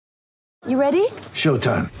You ready?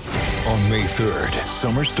 Showtime. On May 3rd,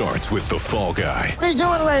 summer starts with The Fall Guy. Let's do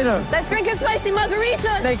it later. Let's drink a spicy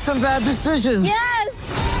margarita. Make some bad decisions. Yes!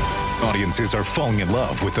 Audiences are falling in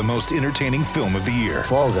love with the most entertaining film of the year.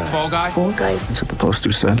 Fall Guy. Fall Guy? Fall guy. That's what the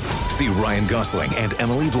poster said. See Ryan Gosling and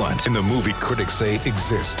Emily Blunt in the movie critics say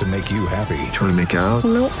exists to make you happy. Trying to make it out?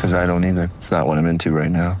 Nope. Because I don't either. It's not what I'm into right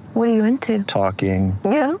now. What are you into? Talking.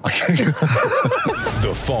 Yeah.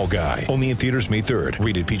 The Fall Guy. Only in theaters May 3rd.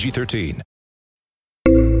 Rated PG-13.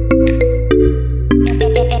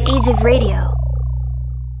 Age of Radio.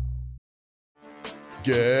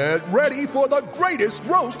 Get ready for the greatest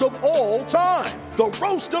roast of all time. The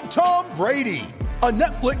Roast of Tom Brady. A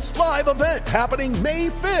Netflix live event happening May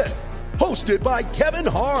 5th. Hosted by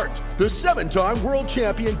Kevin Hart. The 7-time world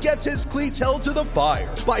champion gets his cleats held to the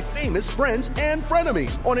fire by famous friends and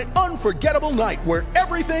frenemies on an unforgettable night where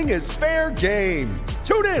everything is fair game.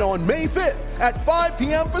 Tune in on May 5th at 5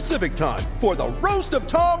 p.m. Pacific time for the Roast of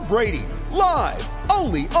Tom Brady. Live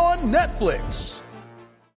only on Netflix.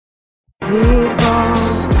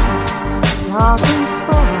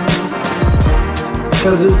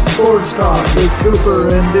 Because it's Sports Talk with Cooper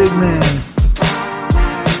and Big Man.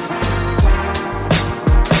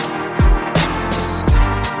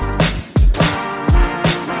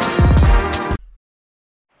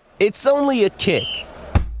 It's only a kick,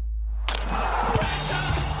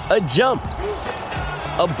 a jump,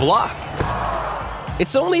 a block.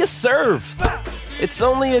 It's only a serve. It's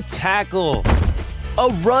only a tackle, a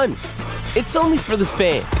run. It's only for the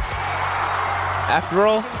fans. After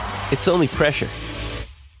all, it's only pressure.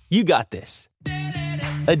 You got this.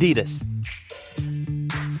 Adidas.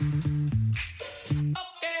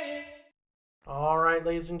 All right,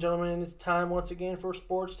 ladies and gentlemen, it's time once again for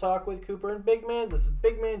Sports Talk with Cooper and Big Man. This is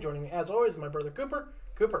Big Man. Joining me, as always, my brother Cooper.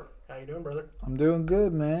 Cooper, how you doing, brother? I'm doing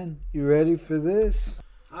good, man. You ready for this?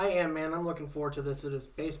 I am, man. I'm looking forward to this. It is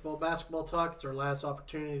baseball, basketball talk. It's our last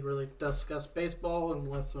opportunity to really discuss baseball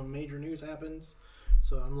unless some major news happens.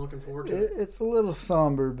 So I'm looking forward to it. It's a little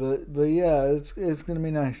somber, but yeah, it's going to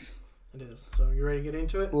be nice. It is. So you ready to get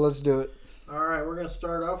into it? Let's do it. All right, we're going to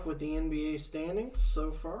start off with the NBA standings.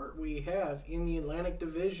 So far, we have in the Atlantic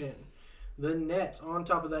Division, the Nets on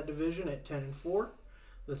top of that division at 10-4.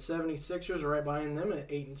 The 76ers are right behind them at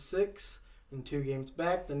 8-6 and 2 games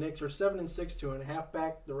back. The Knicks are 7-6, 2.5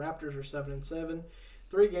 back. The Raptors are 7-7,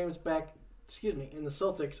 3 games back. And the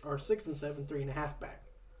Celtics are 6-7, 3.5 back.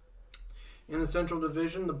 In the Central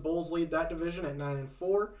Division, the Bulls lead that division at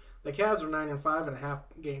 9-4. The Cavs are 9-5 and a half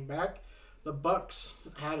game back. The Bucks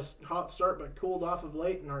had a hot start but cooled off of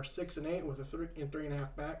late and are 6-8 with a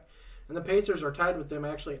 3.5 back. And the Pacers are tied with them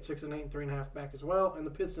actually at 6-8 and 3.5 back as well. And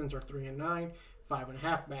the Pistons are 3-9,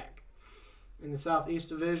 5.5 back. In the Southeast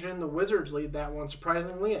Division, the Wizards lead that one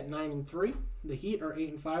surprisingly at 9-3. The Heat are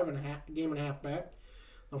 8-5 and a game and a half back.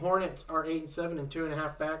 The Hornets are 8-7 and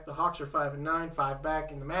 2.5 back. The Hawks are 5-9, 5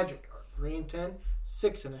 back, and the Magic are 3-10,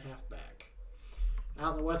 6.5 back.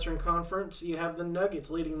 Out in the Western Conference, you have the Nuggets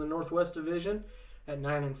leading the Northwest Division at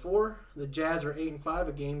 9-4. The Jazz are 8-5,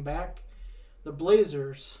 a game back. The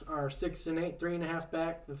Blazers are 6-8, 3.5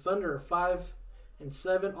 back. The Thunder are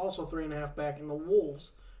 5-7, also 3.5 back. And the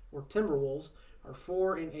Wolves, or Timberwolves, are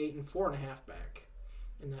 4-8 and 4.5 back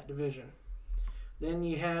in that division. Then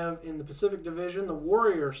you have in the Pacific Division, the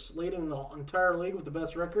Warriors leading the entire league with the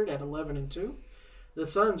best record at 11-2. The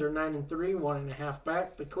Suns are 9-3, 1.5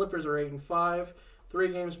 back. The Clippers are 8-5.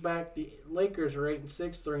 3 games back. The Lakers are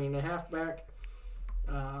 8-6, 3.5 back.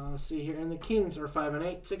 Let's see here. And the Kings are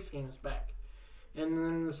 5-8, 6 games back. And then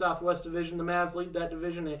in the Southwest Division, the Mavs lead that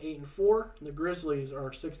division at 8-4. The Grizzlies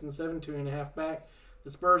are 6-7, 2.5 back.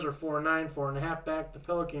 The Spurs are 4-9, 4.5 back. The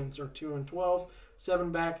Pelicans are 2-12,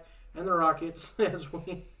 7 back. And the Rockets, as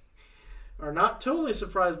we are not totally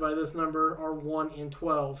surprised by this number, are 1-12,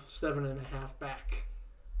 7.5 back.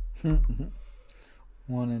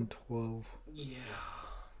 1-12. Yeah.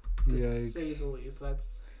 Yikes. To say the least,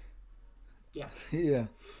 that's Yeah.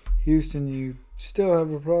 Houston, you still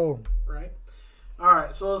have a problem. right. All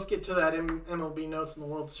right, so let's get to that MLB notes in the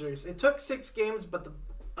World Series. It took 6 games, but the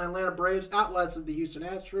Atlanta Braves outlasted the Houston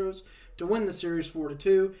Astros to win the series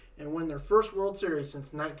 4-2 and win their first World Series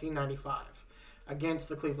since 1995 against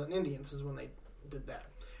the Cleveland Indians is when they did that.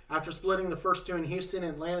 After splitting the first 2 in Houston,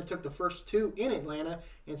 Atlanta took the first 2 in Atlanta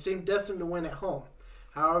and seemed destined to win at home.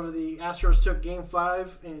 However, the Astros took Game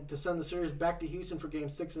 5 to send the series back to Houston for Game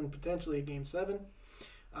 6 and potentially a Game 7.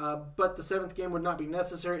 But the 7th game would not be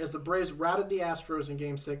necessary as the Braves routed the Astros in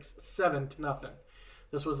Game 6 7-0.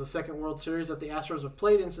 This was the second World Series that the Astros have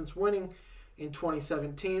played in since winning in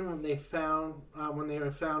 2017 when they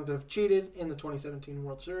were found to have cheated in the 2017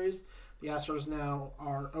 World Series. The Astros now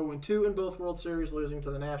are 0-2 in both World Series, losing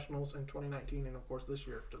to the Nationals in 2019 and, of course, this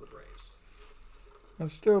year to the Braves.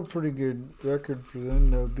 That's still a pretty good record for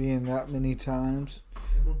them, though, being that many times,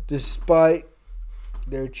 despite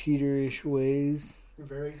their cheaterish ways.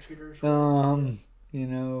 Very cheaterish ways. You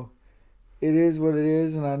know, it is what it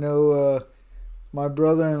is, and I know my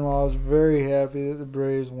brother-in-law is very happy that the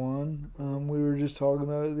Braves won. We were just talking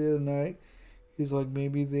about it the other night. He's like,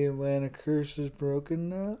 maybe the Atlanta curse is broken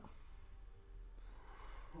now.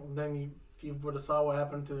 Then if you would have saw what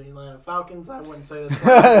happened to the Atlanta Falcons, I wouldn't say that's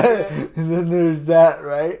And then there's that,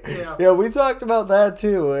 right? Yeah, we talked about that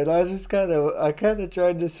too, and I just kind of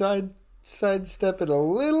tried to sidestep it a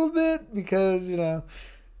little bit because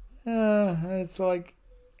it's like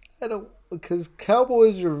because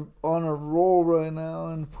Cowboys are on a roll right now,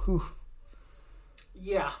 and whew.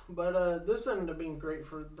 Yeah, but this ended up being great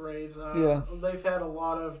for the Braves. They've had a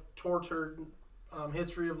lot of tortured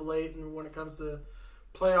history of late, and when it comes to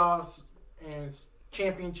playoffs and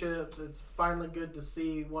championships, it's finally good to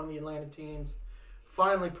see one of the Atlanta teams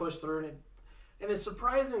finally push through. And it's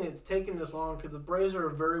surprising it's taken this long because the Braves are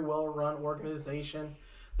a very well-run organization.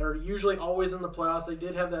 They're usually always in the playoffs. They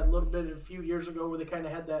did have that little bit a few years ago where they kind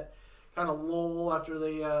of had that kind of lull after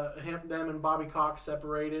them and Bobby Cox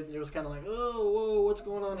separated. It was kind of like, whoa, what's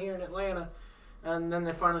going on here in Atlanta? And then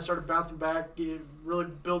they finally started bouncing back, really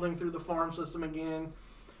building through the farm system again.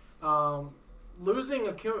 Losing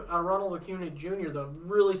Ronald Acuna Jr., though,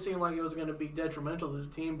 really seemed like it was going to be detrimental to the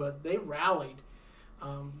team, but they rallied.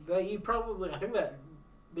 I think that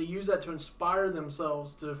they used that to inspire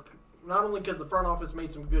themselves to, not only because the front office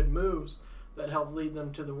made some good moves that helped lead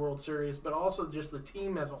them to the World Series, but also just the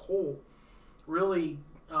team as a whole really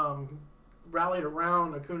rallied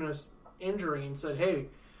around Acuna's injury and said, hey,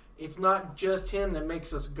 it's not just him that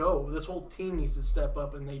makes us go. This whole team needs to step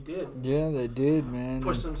up, and they did. Yeah, they did, man.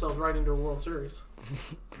 Pushed themselves right into a World Series.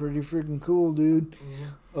 Pretty freaking cool, dude.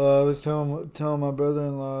 Yeah. I was telling my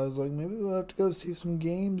brother-in-law, I was like, maybe we'll have to go see some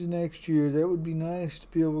games next year. That would be nice to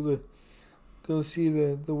be able to go see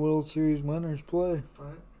the World Series winners play.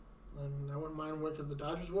 Right. And I wouldn't mind because the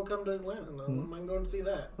Dodgers will come to Atlanta, and I wouldn't mind going to see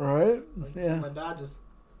that. Right? See my Dodgers,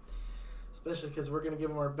 especially because we're going to give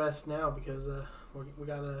them our best now because we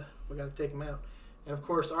gotta take them out. And of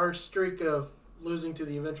course, our streak of losing to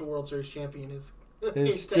the eventual World Series champion is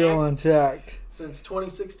still intact since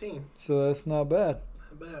 2016. So that's not bad.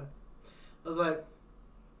 Not bad. I was like,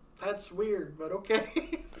 that's weird, but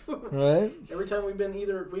okay. Right? Every time we've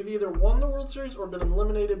either won the World Series or been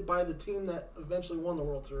eliminated by the team that eventually won the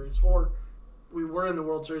World Series, or we were in the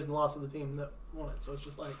World Series and lost to the team that won it. So it's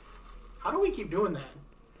just like, how do we keep doing that?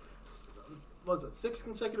 What was it, 6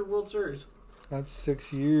 consecutive World Series? That's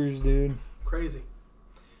 6 years, dude. Crazy.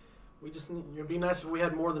 It'd be nice if we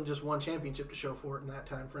had more than just one championship to show for it in that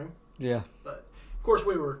time frame. Yeah. But of course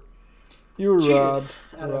we were. You were robbed.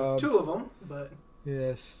 Out of 2 of them, but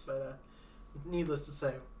yes. But needless to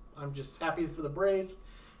say, I'm just happy for the Braves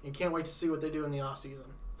and can't wait to see what they do in the offseason.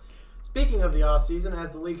 Speaking of the offseason,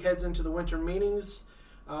 as the league heads into the winter meetings,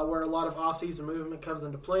 where a lot of offseason movement comes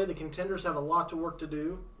into play, the contenders have a lot to work to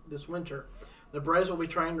do this winter. The Braves will be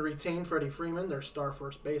trying to retain Freddie Freeman, their star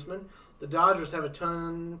first baseman. The Dodgers have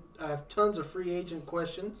tons of free agent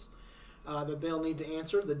questions that they'll need to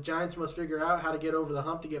answer. The Giants must figure out how to get over the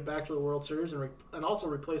hump to get back to the World Series and also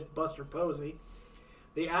replace Buster Posey.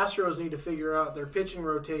 The Astros need to figure out their pitching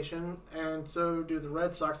rotation, and so do the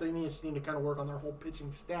Red Sox. They just need to kind of work on their whole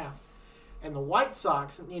pitching staff. And the White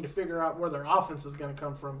Sox need to figure out where their offense is going to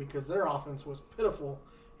come from because their offense was pitiful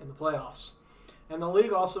in the playoffs. And the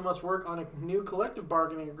league also must work on a new collective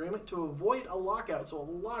bargaining agreement to avoid a lockout. So a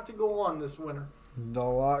lot to go on this winter. A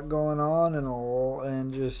lot going on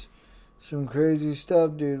and just some crazy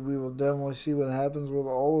stuff, dude. We will definitely see what happens with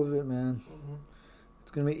all of it, man. Mm-hmm.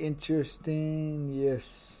 It's going to be interesting,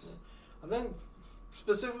 yes. I think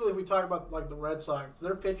specifically if we talk about like the Red Sox,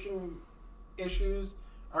 their pitching issues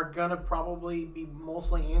are going to probably be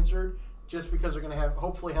mostly answered just because they're going to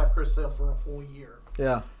hopefully have Chris Sale for a full year.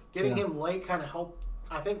 Yeah. Getting him late kind of helped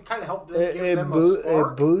them give them a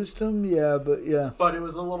spark. It boosted him, yeah, but yeah. But it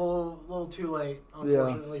was a little too late,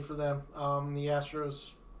 unfortunately, for them. The Astros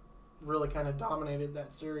really kind of dominated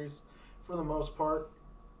that series for the most part.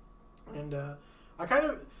 And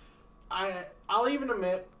I'll even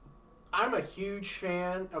admit, I'm a huge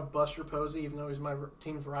fan of Buster Posey, even though he's my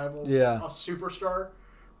team's rival. Yeah. A superstar.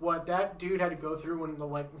 What that dude had to go through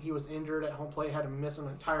when he was injured at home plate, had to miss an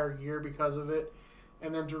entire year because of it.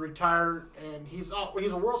 And then to retire, and he's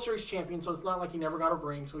a World Series champion, so it's not like he never got a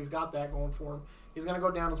ring, so he's got that going for him. He's going to go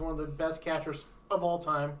down as one of the best catchers of all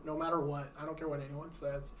time, no matter what. I don't care what anyone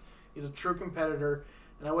says. He's a true competitor,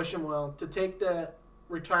 and I wish him well. To take that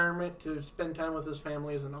retirement to spend time with his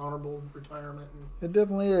family is an honorable retirement. It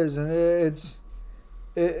definitely is, and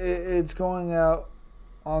it's going out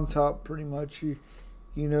on top pretty much. You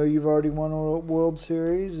know you've already won a World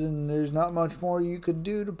Series, and there's not much more you could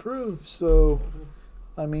do to prove. So,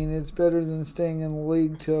 I mean, it's better than staying in the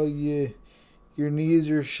league till your knees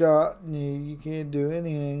are shot and you can't do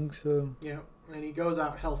anything. So yeah, and he goes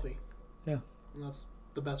out healthy. Yeah, and that's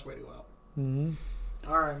the best way to go out. Mm-hmm.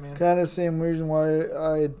 All right, man. Kind of same reason why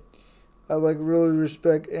I like really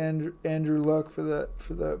respect Andrew Luck for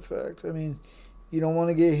that fact. I mean, you don't want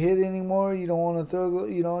to get hit anymore. You don't want to throw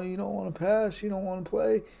you don't want to pass. You don't want to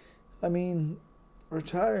play. I mean,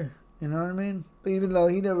 retire. You know what I mean? Even though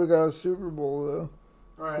he never got a Super Bowl though,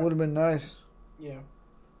 right? Would have been nice. Yeah.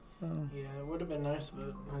 Yeah, it would have been nice,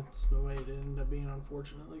 but that's the way it ended up being,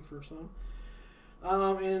 unfortunately, for some.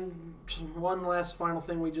 And one last final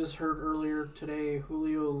thing we just heard earlier today,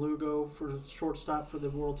 Julio Lugo, for the shortstop for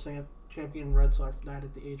the world champion Red Sox, died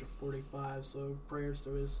at the age of 45, so prayers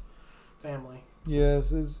to his family.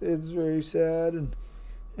 Yes, it's very sad, and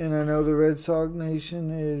I know the Red Sox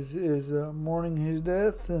Nation is mourning his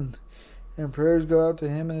death, and prayers go out to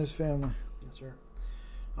him and his family. Yes, sir.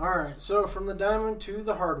 All right, so from the diamond to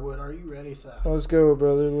the hardwood, are you ready, Sal? Let's go,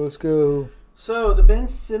 brother. Let's go. So the Ben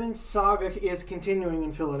Simmons saga is continuing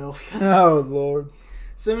in Philadelphia. Oh, Lord.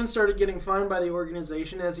 Simmons started getting fined by the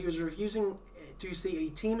organization as he was refusing to see a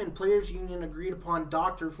team and players union agreed upon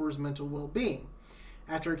doctor for his mental well-being.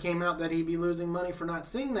 After it came out that he'd be losing money for not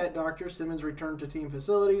seeing that doctor, Simmons returned to team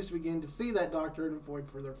facilities to begin to see that doctor and avoid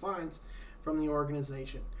further fines from the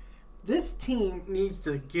organization. This team needs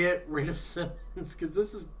to get rid of Simmons because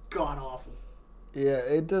this is god-awful. Yeah,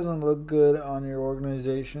 it doesn't look good on your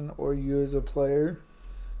organization or you as a player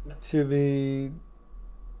to be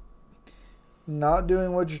not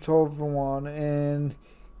doing what you're told for one, and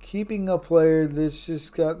keeping a player that's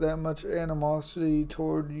just got that much animosity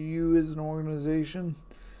toward you as an organization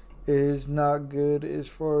is not good as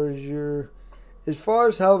far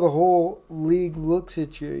as how the whole league looks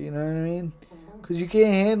at you, you know what I mean? Because you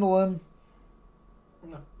can't handle him.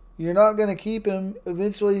 No. You're not going to keep him.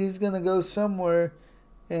 Eventually he's going to go somewhere,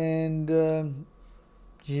 and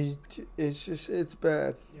it's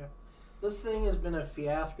bad. Yeah. This thing has been a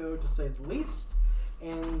fiasco, to say the least,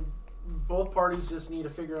 and both parties just need to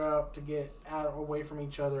figure out to get out away from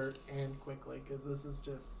each other and quickly, because this is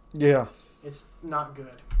just... Yeah. It's not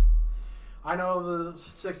good. I know the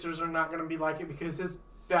Sixers are not going to be like it because his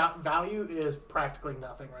value is practically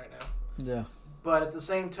nothing right now. Yeah. But at the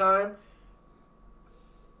same time,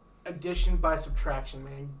 addition by subtraction,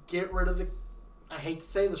 man. Get rid of the... I hate to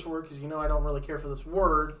say this word because you know I don't really care for this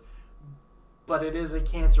word, but it is a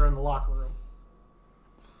cancer in the locker room.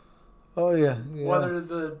 Oh, yeah. Whether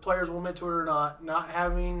the players will admit to it or not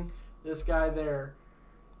having this guy there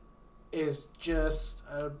is just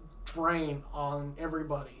a drain on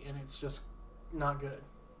everybody, and it's just not good.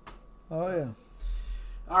 Oh, yeah.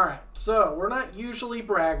 All right, so we're not usually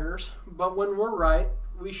braggers, but when we're right,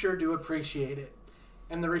 we sure do appreciate it.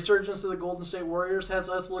 And the resurgence of the Golden State Warriors has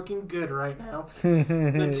us looking good right now.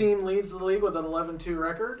 The team leads the league with an 11-2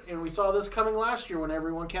 record, and we saw this coming last year when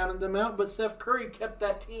everyone counted them out, but Steph Curry kept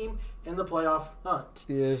that team in the playoff hunt.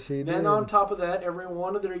 Yes, he did. Then on top of that, every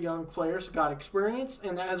one of their young players got experience,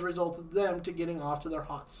 and that has resulted them to getting off to their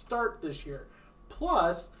hot start this year.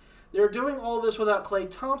 Plus, they're doing all this without Klay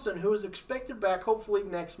Thompson, who is expected back hopefully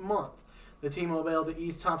next month. The team will be able to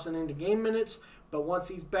ease Thompson into game minutes, but once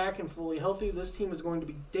he's back and fully healthy, this team is going to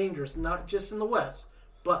be dangerous, not just in the West,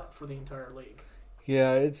 but for the entire league.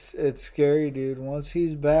 Yeah, it's scary, dude. Once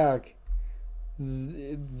he's back,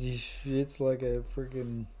 it's like a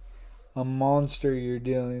freaking monster you're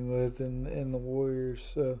dealing with in the Warriors.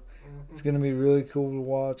 So it's going to be really cool to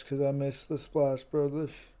watch because I miss the Splash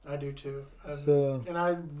Brothers. I do too. And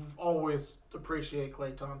I always appreciate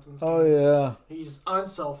Klay Thompson's game. Oh, yeah. He's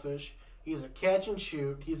unselfish. He's a catch and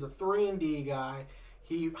shoot. He's a 3-and-D guy.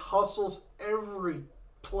 He hustles every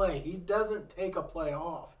play. He doesn't take a play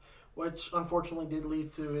off, which unfortunately did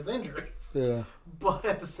lead to his injuries. Yeah. But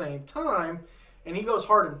at the same time, and he goes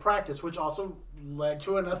hard in practice, which also led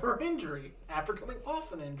to another injury after coming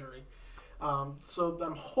off an injury. So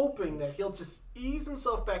I'm hoping that he'll just ease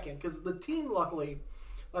himself back in because the team, luckily,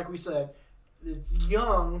 like we said, is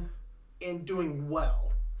young and doing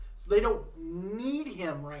well. So they don't need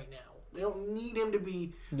him right now. They don't need him to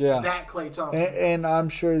be that Klay Thompson. And I'm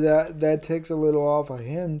sure that takes a little off of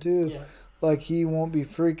him, too. Yeah. Like, he won't be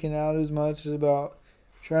freaking out as much as about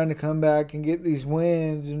trying to come back and get these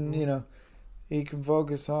wins. And, you know, he can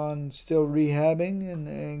focus on still rehabbing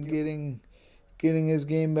and getting getting his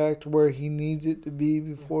game back to where he needs it to be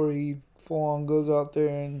before he full on goes out there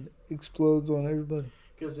and explodes on everybody.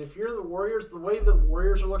 Because if you're the Warriors, the way the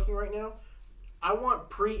Warriors are looking right now, I want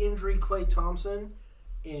pre-injury Klay Thompson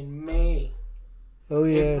in May. Oh,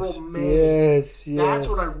 yes. April, May. Yes. That's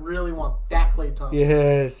what I really want, that Klay Thompson.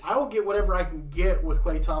 Yes. I will get whatever I can get with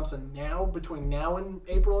Klay Thompson now, between now and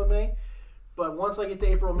April and May. But once I get to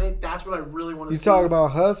April and May, that's what I really want to see. You talk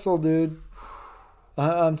about hustle, dude.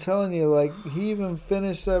 I'm telling you, like, he even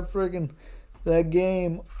finished that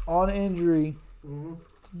game on injury,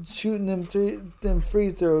 shooting them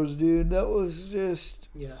free throws, dude. That was just...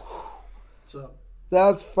 Yes. So...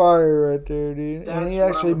 That's fire right there, dude. And he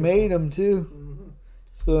actually made them, too. Mm-hmm.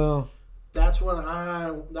 So... That's when I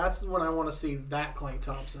want to see that Klay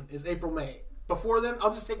Thompson, is April, May. Before then,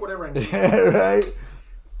 I'll just take whatever I need. Yeah, right.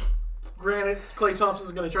 Granted, Klay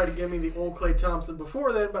Thompson's going to try to give me the old Klay Thompson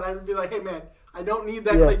before then, but I'd be like, hey, man, I don't need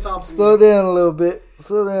that Klay Thompson. Slow down a little bit.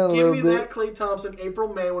 Give me that Klay Thompson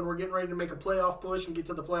April, May, when we're getting ready to make a playoff push and get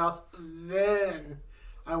to the playoffs. Then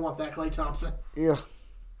I want that Klay Thompson. Yeah.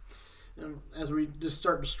 And as we just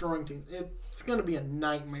start destroying teams, it's going to be a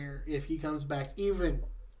nightmare if he comes back even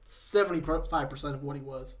 75% of what he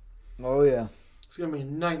was. Oh, yeah. It's going to be a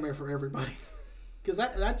nightmare for everybody. Because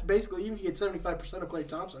that's basically, even if you get 75% of Klay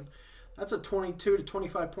Thompson, that's a 22 to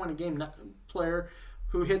 25 point a game player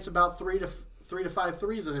who hits about 3 to 5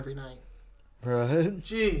 threes every night. Right.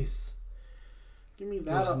 Jeez. Give me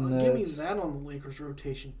that on the Lakers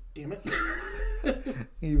rotation, damn it.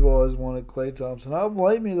 You've always wanted Klay Thompson. I don't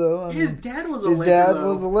blame you, though. His dad was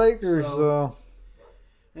a Laker, so.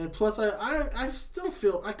 And plus, I still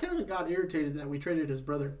feel, I kind of got irritated that we traded his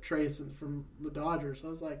brother Trace from the Dodgers. I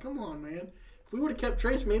was like, come on, man. If we would have kept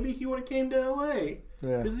Trace, maybe he would have came to L.A.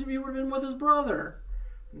 Yeah. Because he would have been with his brother.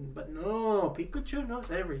 But no, Pikachu knows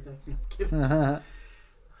everything.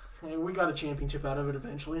 Hey, we got a championship out of it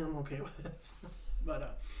eventually. I'm okay with it.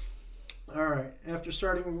 But, all right. After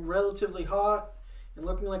starting relatively hot and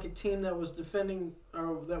looking like a team that was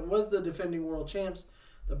the defending world champs,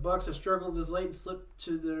 the Bucks have struggled as late and slipped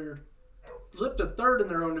to third in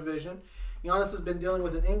their own division. Giannis has been dealing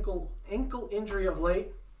with an ankle injury of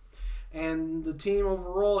late, and the team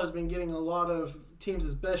overall has been getting a lot of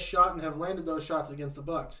teams' best shot and have landed those shots against the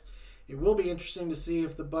Bucks. It will be interesting to see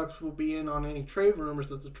if the Bucks will be in on any trade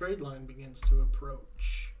rumors as the trade line begins to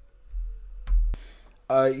approach.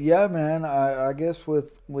 Yeah, man. I guess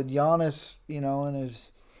with Giannis, and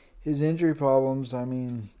his injury problems, I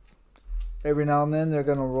mean, every now and then they're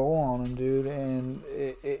gonna roll on him, dude, and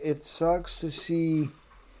it sucks to see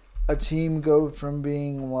a team go from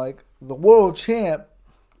being like the world champ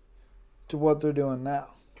to what they're doing now.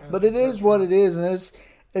 But it is what it is, and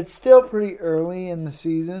it's still pretty early in the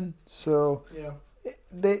season, so yeah,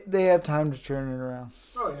 they have time to turn it around.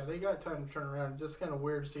 Oh yeah, they got time to turn around. It's just kind of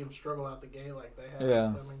weird to see them struggle out the gate like they have. Yeah.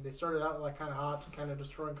 I mean, they started out like kind of hot, kind of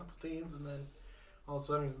destroying a couple teams, and then all of a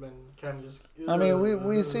sudden it's been kind of just. I mean,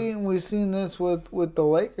 we've seen this with the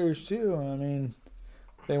Lakers too. I mean,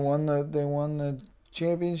 they won the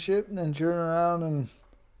championship and then turn around and.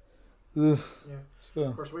 Yeah. So.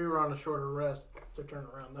 Of course, we were on a shorter rest to turn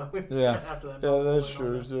around though. Yeah. After that. Yeah, that's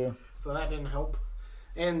true too. So that didn't help,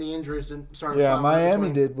 and the injuries didn't start. Yeah, Miami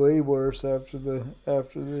did way worse after the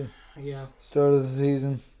start of the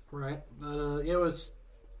season. Right, but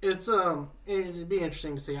it'd be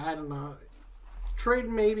interesting to see. I don't know. Trade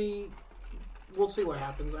maybe. We'll see what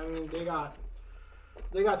happens. I mean, they got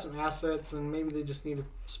some assets, and maybe they just need a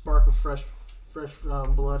spark of fresh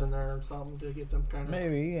blood in there or something to get them kind of.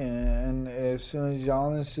 Maybe, and as soon as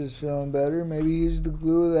Giannis is feeling better, maybe he's the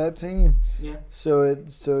glue of that team. Yeah. So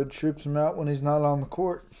it trips him out when he's not on the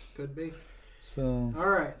court. Could be. So. All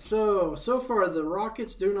right. So far the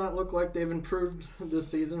Rockets do not look like they've improved this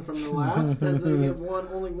season from the last, as they have won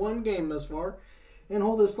only one game thus far, and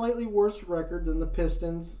hold a slightly worse record than the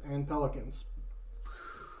Pistons and Pelicans.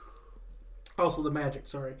 Also the Magic.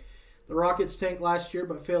 Sorry. The Rockets tanked last year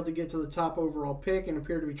but failed to get to the top overall pick and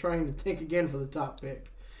appear to be trying to tank again for the top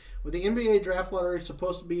pick. With the NBA draft lottery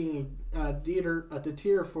supposed to be a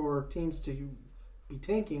deter for teams to be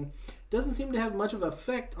tanking, doesn't seem to have much of an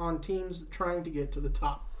effect on teams trying to get to the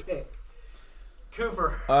top pick.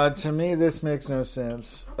 Cooper. To me, this makes no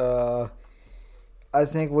sense. I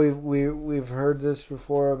think we've heard this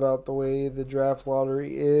before about the way the draft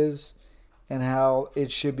lottery is and how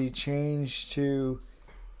it should be changed to,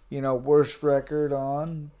 worst record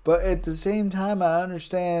on. But at the same time, I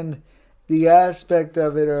understand the aspect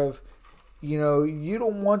of it of, you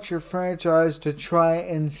don't want your franchise to try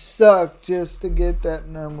and suck just to get that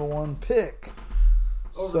number one pick.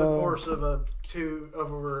 Over the course of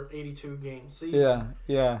over 82 game season.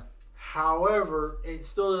 Yeah. However, it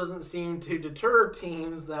still doesn't seem to deter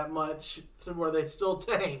teams that much to where they still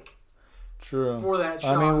tank. True. For that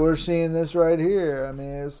shot. I mean, we're seeing this right here. I mean,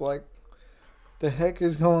 it's like, the heck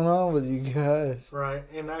is going on with you guys? Right,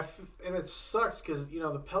 and it sucks because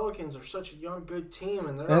the Pelicans are such a young, good team,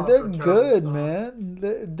 and they're good, man.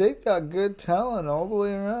 They've got good talent all the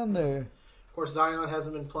way around there. Of course, Zion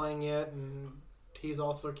hasn't been playing yet, and he's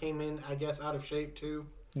also came in, I guess, out of shape too.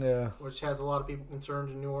 Yeah, which has a lot of people concerned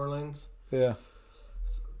in New Orleans. Yeah.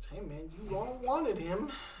 So, hey man, you all wanted him,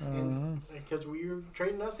 and because we were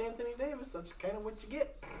trading us Anthony Davis, that's kind of what you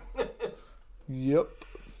get. Yep.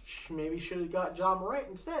 Maybe should have got Ja Morant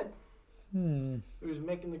instead. Who was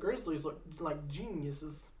making the Grizzlies look like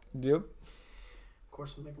geniuses. Yep. Of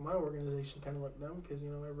course, I'm making my organization kind of look dumb because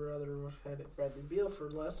every other would have had Bradley Beal for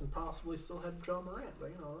less and possibly still had Ja Morant,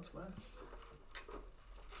 but that's fine.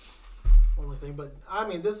 Only thing, but I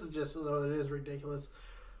mean, this is just though it is ridiculous.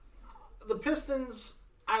 The Pistons,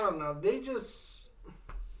 I don't know, they just.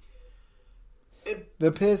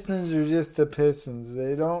 The Pistons are just the Pistons.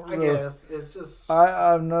 They don't. I guess it's just.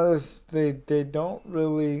 I've noticed they don't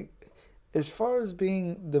really, as far as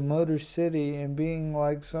being the Motor City and being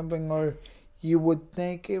like something where you would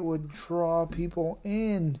think it would draw people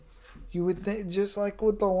in. You would think just like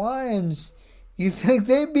with the Lions, you think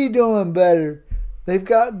they'd be doing better. They've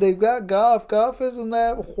got Goff. Goff isn't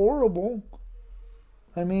that horrible.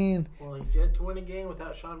 I mean... Well, he's yet to win a game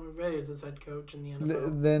without Sean McVay as his head coach in the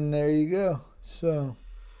NFL. Then there you go. So...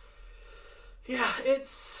 Yeah,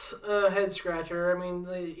 it's a head-scratcher. I mean,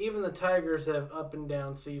 even the Tigers have up and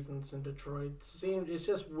down seasons in Detroit. It's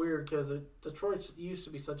just weird because Detroit used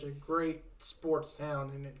to be such a great sports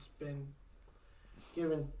town, and it's been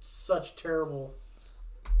given such terrible...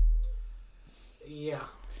 Yeah.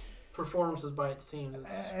 Performances by its teams.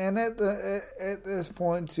 And at this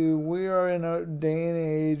point too, we are in a day and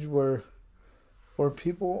age where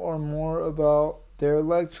people are more about their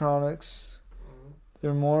electronics.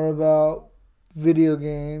 They're more about video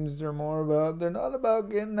games. They're not about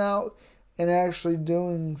getting out and actually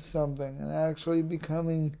doing something and actually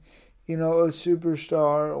becoming, a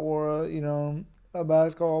superstar or a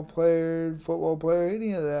basketball player, football player,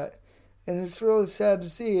 any of that. And it's really sad to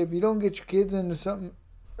see if you don't get your kids into something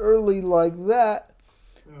early like that,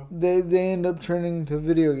 they end up turning to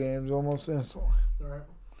video games almost instantly. Right.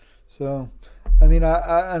 So, I mean,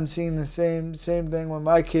 I'm seeing the same thing with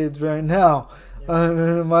my kids right now.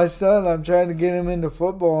 Yeah. My son, I'm trying to get him into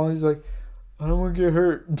football, and he's like, I don't want to get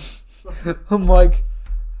hurt. I'm like,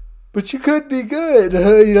 but you could be good,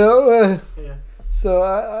 Yeah.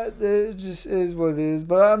 So it just is what it is.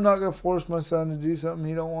 But I'm not going to force my son to do something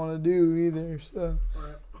he don't want to do either. So.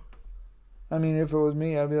 Right. I mean, if it was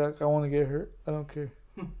me, I'd be like, I want to get hurt. I don't care.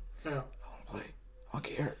 Yeah. I want to play. I want to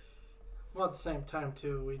get hurt. Well, at the same time,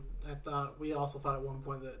 too, we also thought at one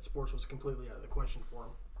point that sports was completely out of the question for him.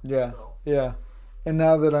 Yeah, so. Yeah. And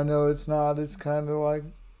now that I know it's not, it's kind of like,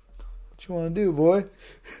 what you want to do, boy?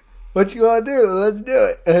 What you want to do? Let's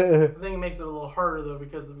do it. I think it makes it a little harder, though,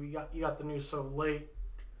 because you got the news so late.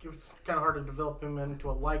 It was kind of hard to develop him into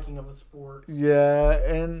a liking of a sport. Yeah,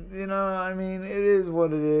 and, I mean, it is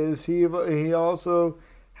what it is. He also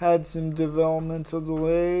had some developmental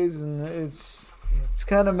delays, and it's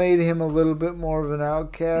kind of made him a little bit more of an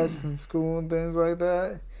outcast in school and things like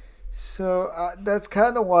that. So that's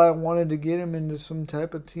kind of why I wanted to get him into some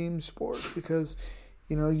type of team sport because,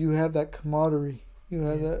 you have that camaraderie. You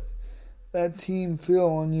have that team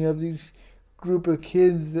feel, and you have these group of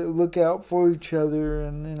kids that look out for each other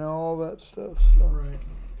and all that stuff. So. Right.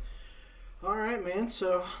 All right, man.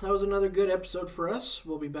 So that was another good episode for us.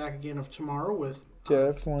 We'll be back again tomorrow with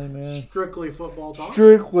definitely, man. Strictly football talk.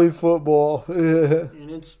 Strictly football.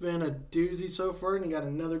 And it's been a doozy so far, and you got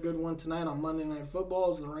another good one tonight on Monday Night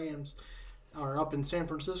Football as the Rams are up in San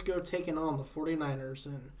Francisco taking on the 49ers,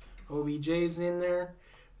 and OBJ's in there.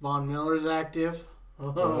 Von Miller's active.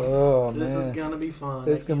 This is going to be fun.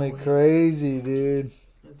 It's going to be crazy, dude.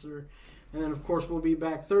 Yes, sir. And then, of course, we'll be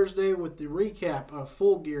back Thursday with the recap of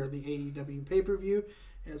Full Gear, the AEW pay-per-view,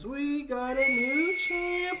 as we got a new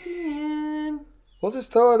champion. We'll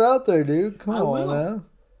just throw it out there, dude. Come on now.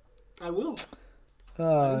 I will.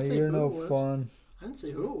 You're no fun. I didn't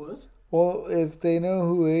say who it was. Well, if they know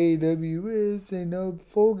who AEW is, they know the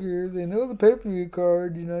Full Gear, they know the pay-per-view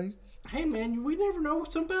card, Hey, man, we never know.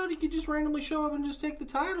 Somebody could just randomly show up and just take the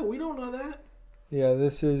title. We don't know that. Yeah,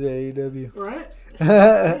 this is AEW. Right.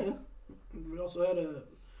 We also had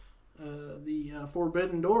the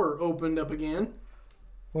Forbidden Door opened up again.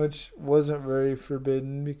 Which wasn't very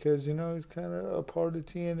forbidden because, he's kind of a part of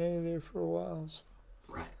TNA there for a while. So.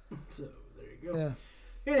 Right. So, there you go. Yeah.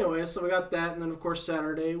 Anyway, so we got that, and then of course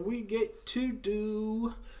Saturday we get to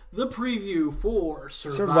do the preview for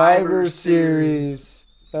Survivor Series.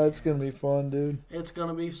 That's gonna be fun, dude. It's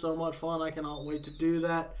gonna be so much fun. I cannot wait to do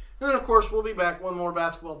that. And then of course we'll be back one more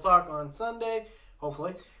basketball talk on Sunday,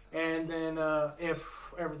 hopefully. And then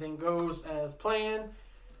if everything goes as planned,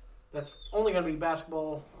 that's only gonna be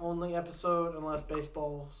basketball only episode unless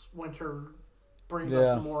baseball's winter brings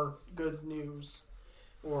us some more good news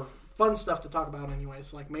or fun stuff to talk about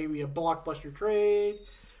anyways, like maybe a blockbuster trade,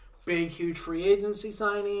 big huge free agency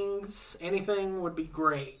signings, anything would be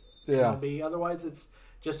great. Yeah. Otherwise it's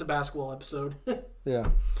just a basketball episode. Yeah.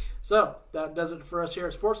 So that does it for us here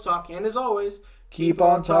at Sports Talk, and as always, Keep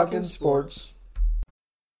on talking sports.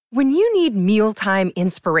 When you need mealtime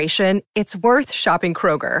inspiration, it's worth shopping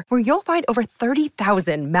Kroger, where you'll find over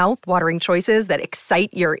 30,000 mouth-watering choices that excite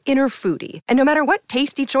your inner foodie. And no matter what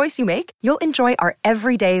tasty choice you make, you'll enjoy our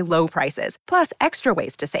everyday low prices, plus extra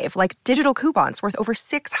ways to save, like digital coupons worth over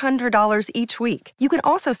 $600 each week. You can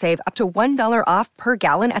also save up to $1 off per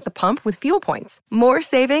gallon at the pump with fuel points. More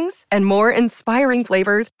savings and more inspiring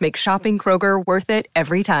flavors make shopping Kroger worth it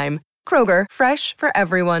every time. Kroger, fresh for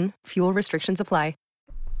everyone. Fuel restrictions apply.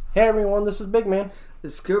 Hey everyone, this is Big Man.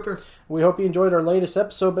 This is Cooper. We hope you enjoyed our latest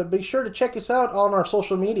episode, but be sure to check us out on our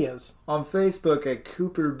social medias. On Facebook at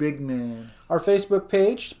Cooper Big Man. Our Facebook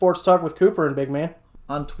page, Sports Talk with Cooper and Big Man.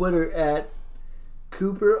 On Twitter at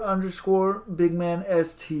Cooper_Big Man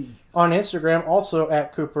ST. On Instagram, also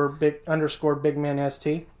at Cooper_Big Man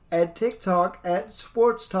ST. At TikTok at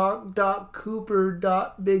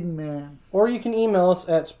sportstalk.cooper.bigman. Or you can email us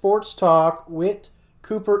at sportstalk with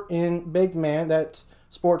Cooper in Big Man. That's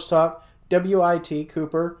Sports Talk, WIT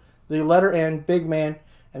Cooper, the letter N, Big Man,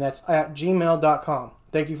 and that's at gmail.com.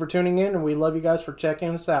 Thank you for tuning in, and we love you guys for checking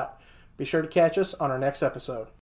us out. Be sure to catch us on our next episode.